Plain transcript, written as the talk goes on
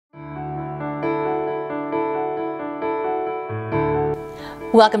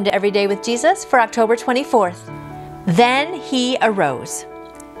Welcome to Every Day with Jesus for October 24th. Then he arose.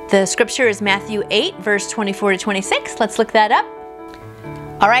 The scripture is Matthew 8, verse 24 to 26. Let's look that up.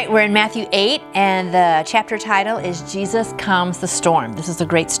 All right, we're in Matthew 8, and the chapter title is Jesus Calms the Storm. This is a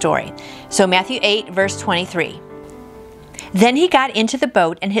great story. So Matthew 8, verse 23. Then he got into the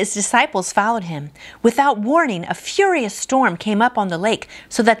boat, and his disciples followed him. Without warning, a furious storm came up on the lake,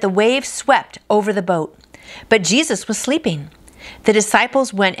 so that the waves swept over the boat. But Jesus was sleeping. The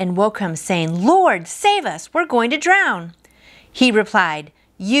disciples went and woke him, saying, "Lord, save us, we're going to drown." He replied,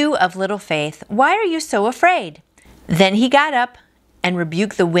 "You of little faith, why are you so afraid?" Then he got up and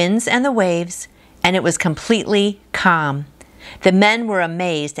rebuked the winds and the waves, and it was completely calm. The men were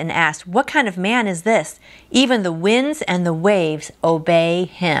amazed and asked, "What kind of man is this? Even the winds and the waves obey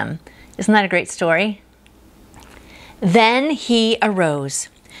him." Isn't that a great story? Then he arose.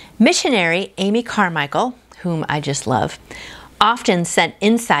 Missionary Amy Carmichael, whom I just love, often sent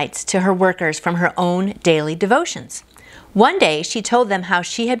insights to her workers from her own daily devotions. One day, she told them how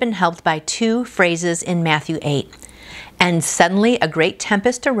she had been helped by two phrases in Matthew 8. And suddenly a great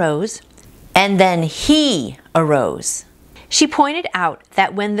tempest arose, and then he arose. She pointed out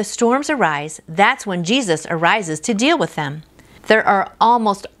that when the storms arise, that's when Jesus arises to deal with them. There are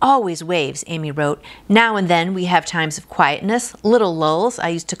almost always waves, Amy wrote. Now and then we have times of quietness, little lulls, I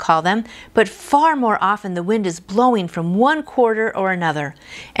used to call them, but far more often the wind is blowing from one quarter or another.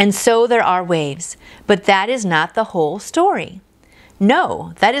 And so there are waves. But that is not the whole story.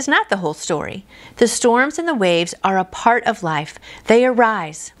 No, that is not the whole story. The storms and the waves are a part of life. They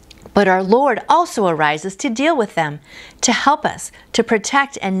arise. But our Lord also arises to deal with them, to help us, to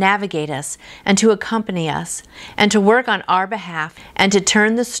protect and navigate us, and to accompany us, and to work on our behalf, and to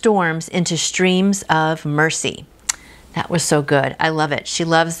turn the storms into streams of mercy. That was so good. I love it. She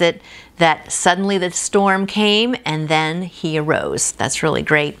loves it that suddenly the storm came and then he arose. That's really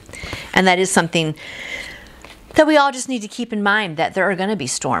great. And that is something that we all just need to keep in mind, that there are going to be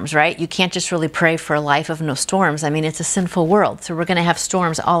storms, right? You can't just really pray for a life of no storms. I mean, it's a sinful world, so we're going to have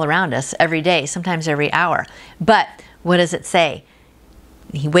storms all around us every day, sometimes every hour. But what does it say?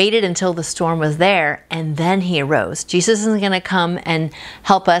 He waited until the storm was there, and then he arose. Jesus isn't going to come and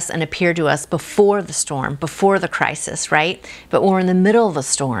help us and appear to us before the storm, before the crisis, right? But when we're in the middle of the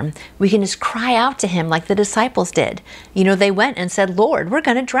storm, we can just cry out to him like the disciples did. You know, they went and said, "Lord, we're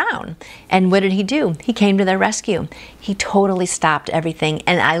going to drown." And what did he do? He came to their rescue. He totally stopped everything.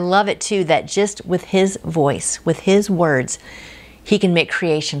 And I love it too, that just with his voice, with his words, he can make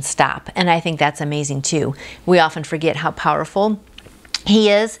creation stop. And I think that's amazing too. We often forget how powerful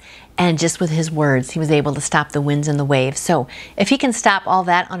he is, and just with his words, he was able to stop the winds and the waves. So if he can stop all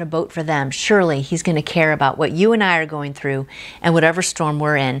that on a boat for them, surely he's going to care about what you and I are going through and whatever storm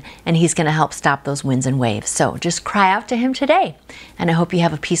we're in, and he's going to help stop those winds and waves. So just cry out to him today, and I hope you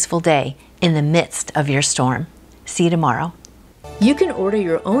have a peaceful day in the midst of your storm. See you tomorrow. You can order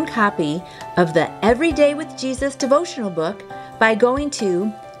your own copy of the Every Day with Jesus devotional book by going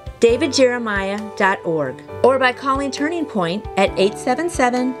to davidjeremiah.org or by calling Turning Point at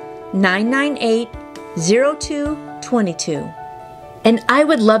 877-998-0222. And I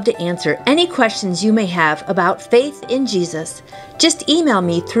would love to answer any questions you may have about faith in Jesus. Just email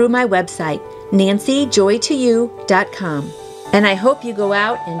me through my website, nancyjoytoyou.com. And I hope you go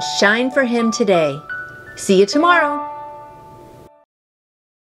out and shine for him today. See you tomorrow.